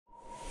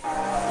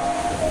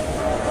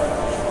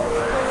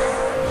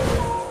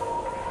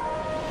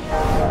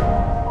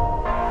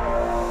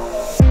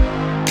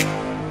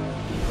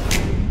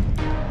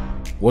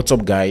What's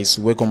up guys,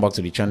 welcome back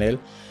to the channel.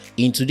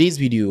 In today's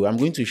video I'm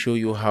going to show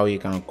you how you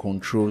can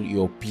control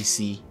your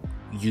PC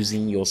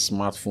using your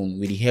smartphone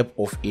with the help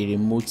of a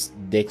remote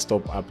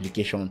desktop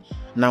application.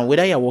 Now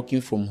whether you're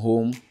working from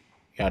home,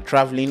 you are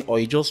traveling, or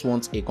you just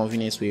want a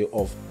convenient way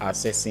of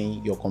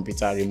accessing your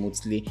computer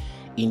remotely,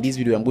 in this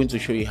video I'm going to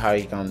show you how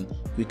you can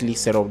quickly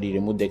set up the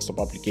remote desktop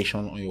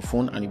application on your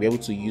phone and you'll be able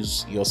to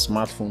use your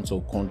smartphone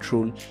to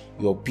control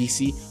your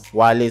PC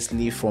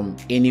wirelessly from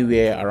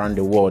anywhere around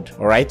the world.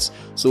 All right,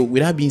 so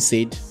with that being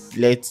said,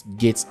 let's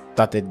get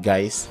started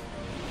guys.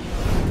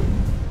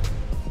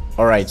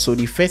 All right, so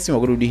the first thing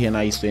we're going to do here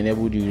now is to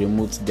enable the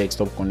remote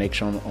desktop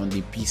connection on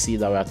the PC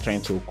that we are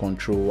trying to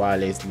control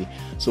wirelessly.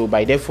 So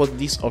by default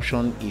this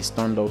option is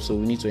turned off, so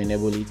we need to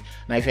enable it.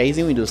 Now if you're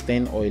using Windows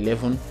 10 or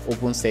 11,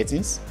 open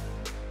settings,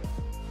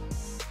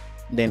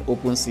 then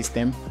open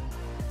system,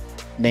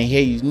 then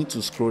here you need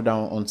to scroll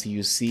down until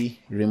you see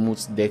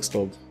remote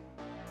desktop.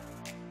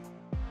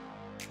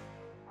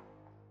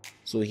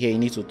 So here you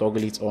need to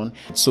toggle it on.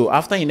 So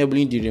after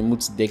enabling the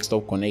remote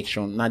desktop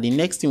connection, now the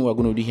next thing we're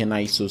going to do here now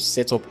is to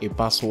set up a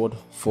password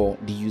for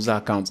the user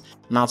account.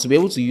 Now to be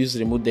able to use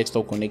remote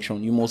desktop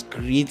connection, you must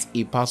create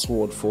a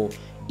password for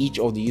each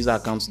of the user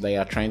accounts that you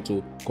are trying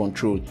to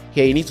control.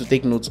 Here you need to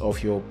take note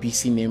of your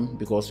PC name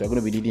because we're going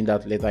to be needing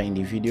that later in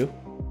the video.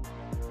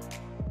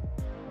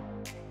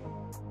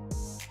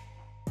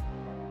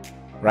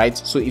 Right,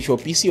 so if your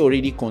PC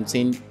already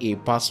contains a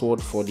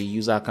password for the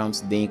user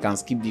account, then you can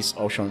skip this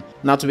option.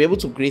 Now to be able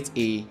to create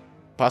a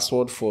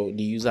password for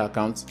the user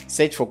account,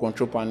 search for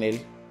control panel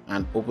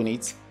and open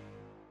it.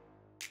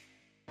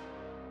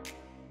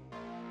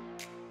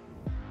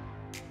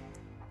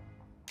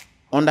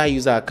 Under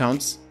user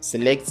accounts,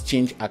 select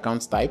change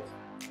account type,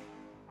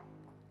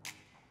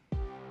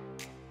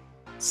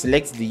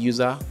 select the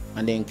user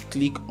and then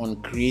click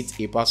on create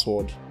a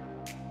password.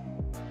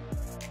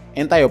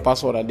 Enter your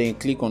password and then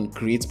click on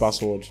create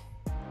password.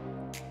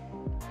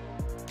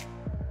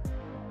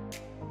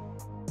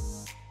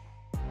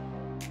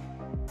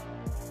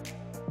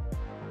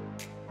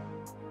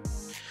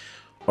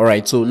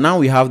 Alright, so now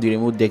we have the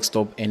remote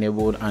desktop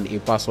enabled and a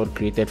password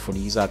created for the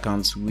user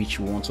accounts which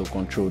we want to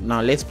control.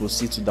 Now let's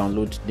proceed to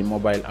download the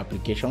mobile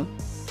application.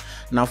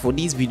 Now for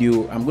this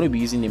video I'm going to be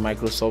using the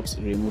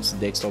Microsoft remote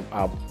desktop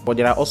app, but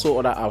there are also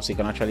other apps you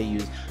can actually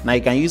use. Now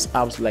you can use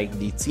apps like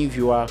the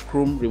TeamViewer,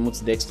 Chrome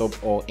remote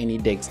desktop or any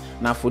Dex.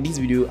 Now for this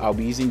video I'll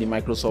be using the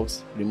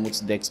Microsoft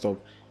remote desktop.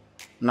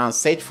 Now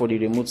search for the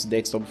remote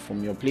desktop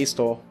from your Play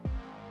Store,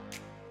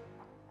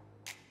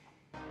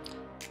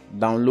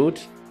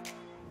 download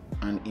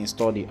and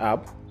install the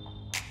app.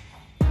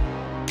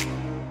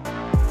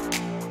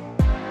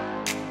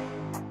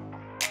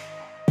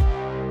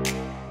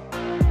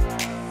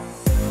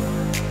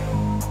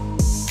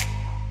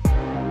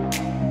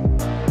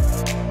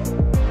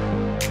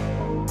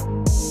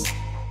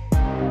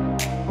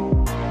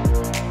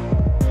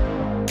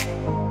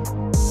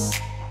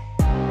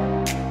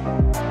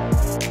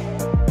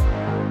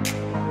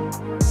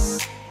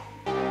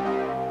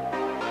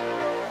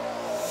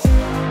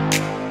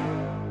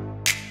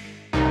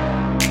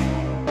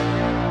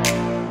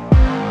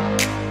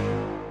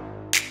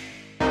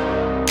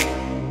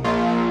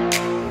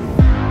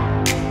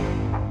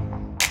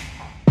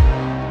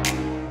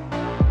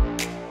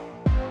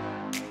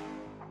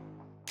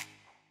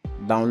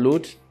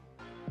 Download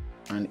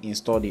and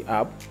install the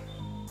app.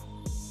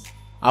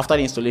 After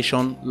the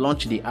installation,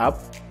 launch the app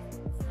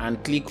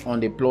and click on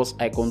the plus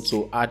icon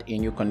to add a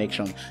new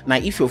connection. Now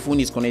if your phone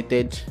is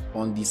connected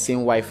on the same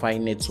Wi-Fi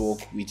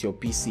network with your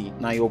PC,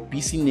 now your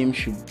PC name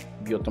should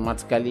be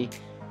automatically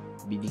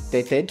be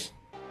dictated,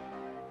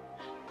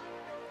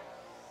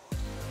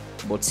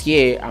 but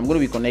here I'm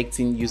going to be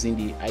connecting using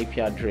the IP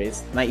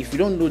address. Now if you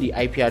don't know the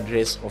IP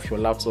address of your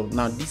laptop,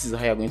 now this is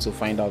how you're going to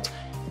find out.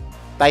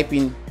 Type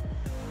in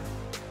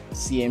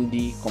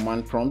CMD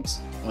command prompt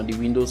on the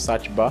Windows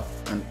search bar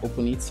and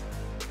open it.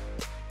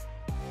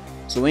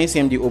 So when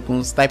CMD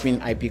opens, type in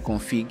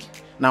ipconfig.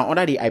 Now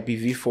under the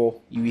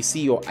IPv4 you will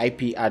see your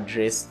IP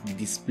address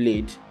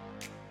displayed.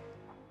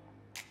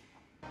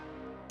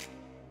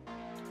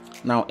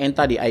 Now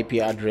enter the IP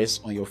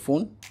address on your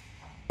phone.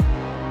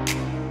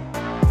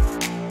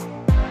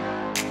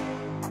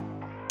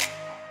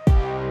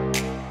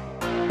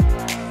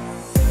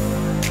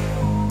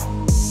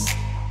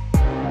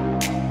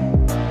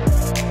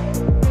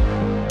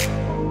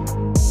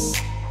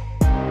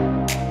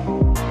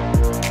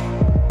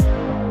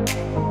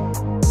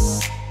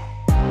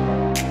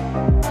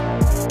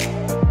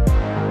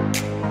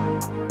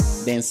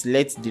 Then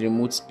select the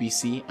remote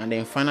PC and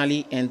then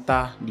finally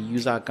enter the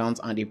user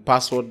account and the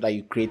password that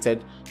you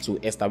created to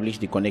establish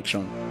the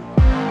connection.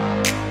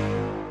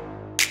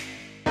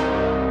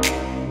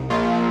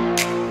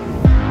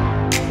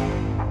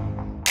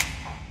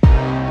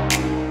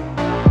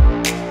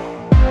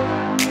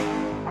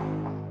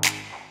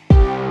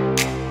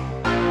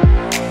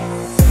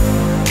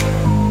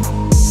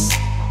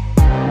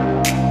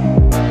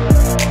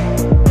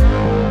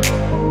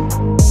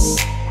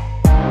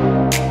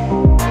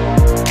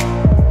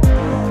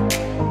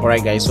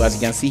 Alright guys, so as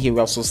you can see here, we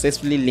have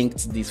successfully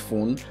linked this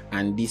phone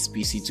and this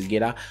PC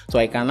together, so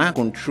I can now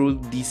control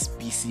this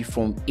PC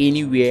from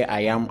anywhere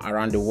I am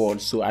around the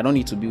world. So I don't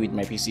need to be with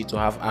my PC to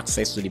have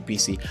access to the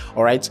PC.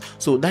 Alright,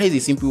 so that is a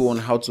simple one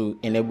how to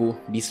enable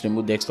this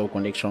remote desktop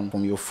connection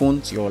from your phone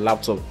to your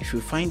laptop. If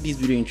you find this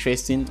video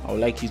interesting, I would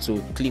like you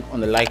to click on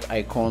the like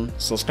icon,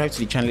 subscribe to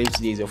the channel if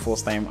today is your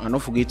first time, and don't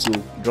forget to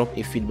drop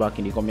a feedback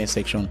in the comment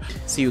section.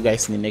 See you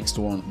guys in the next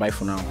one. Bye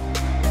for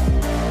now.